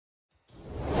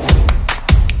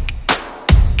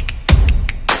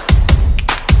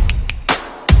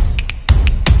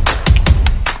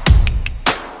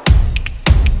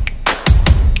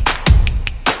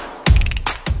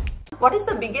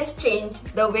biggest change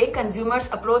the way consumers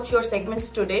approach your segments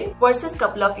today versus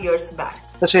couple of years back?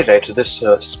 That's very right. So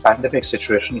this pandemic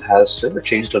situation has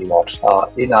changed a lot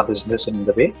in our business and in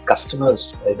the way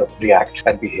customers react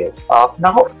and behave.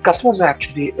 Now, customers are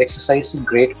actually exercising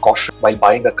great caution while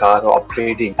buying a car or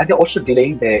upgrading, and they're also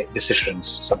delaying their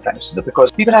decisions sometimes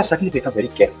because people have suddenly become very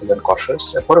careful and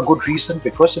cautious, and for a good reason,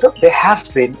 because there has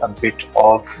been a bit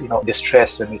of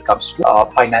distress when it comes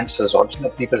to finances. Also,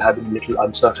 people have been a little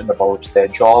uncertain about their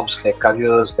jobs, their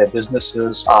careers, their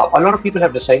businesses. A lot of people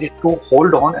have decided to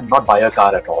hold on and not buy a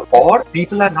car at all. Or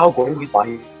people are now going to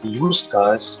buy used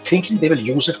cars thinking they will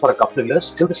use it for a couple of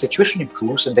years till the situation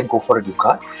improves and then go for a new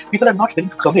car. People are not willing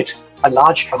to commit a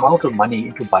large amount of money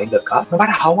into buying a car, no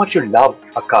matter how much you love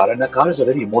a car. And a car is a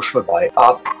very emotional buy.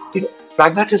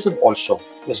 Pragmatism also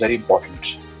is very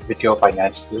important with your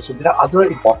finances. And there are other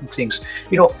important things.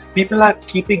 People are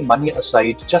keeping money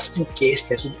aside just in case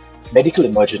there's a medical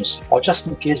emergency or just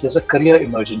in case there's a career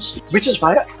emergency, which is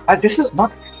why this is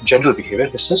not general behavior.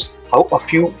 This is how a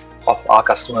few of our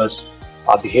customers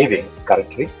are behaving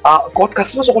currently. What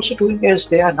customers are also doing is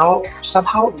they are now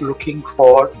somehow looking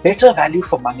for better value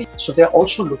for money. So they're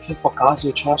also looking for cars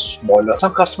which are smaller.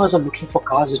 Some customers are looking for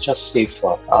cars which are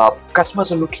safer.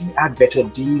 Customers are looking at better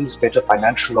deals, better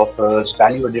financial offers,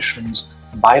 value additions,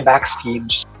 buyback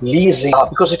schemes, leasing.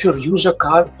 Because if you use your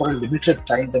car for a limited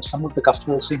time, then some of the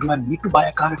customers say, do I need to buy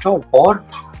a car at all? Or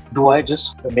do I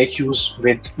just make use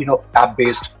with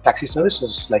app-based taxi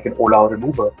services like an Ola or an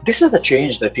Uber? This is the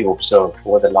change that we've observed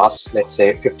over the last, let's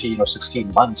say, 15 or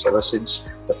 16 months ever since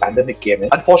the pandemic came in.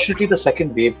 Unfortunately, the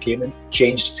second wave came and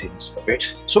changed things a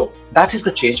bit. So that is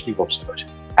the change we've observed.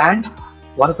 And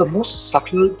one of the most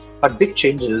subtle but big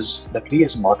changes that we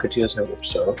as marketeers have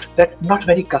observed, that not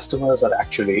many customers are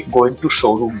actually going to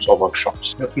showrooms or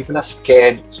workshops. People are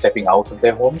scared stepping out of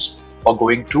their homes or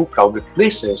going to crowded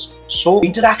places. So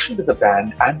interaction with the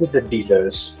brand and with the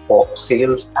dealers for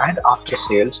sales and after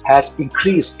sales has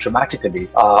increased dramatically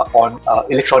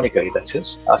electronically, that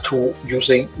is, through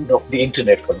using the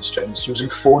internet, for instance, using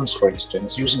phones, for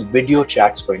instance, using video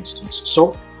chats, for instance.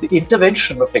 So the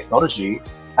intervention of technology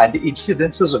and the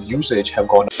incidences of usage have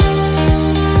gone up.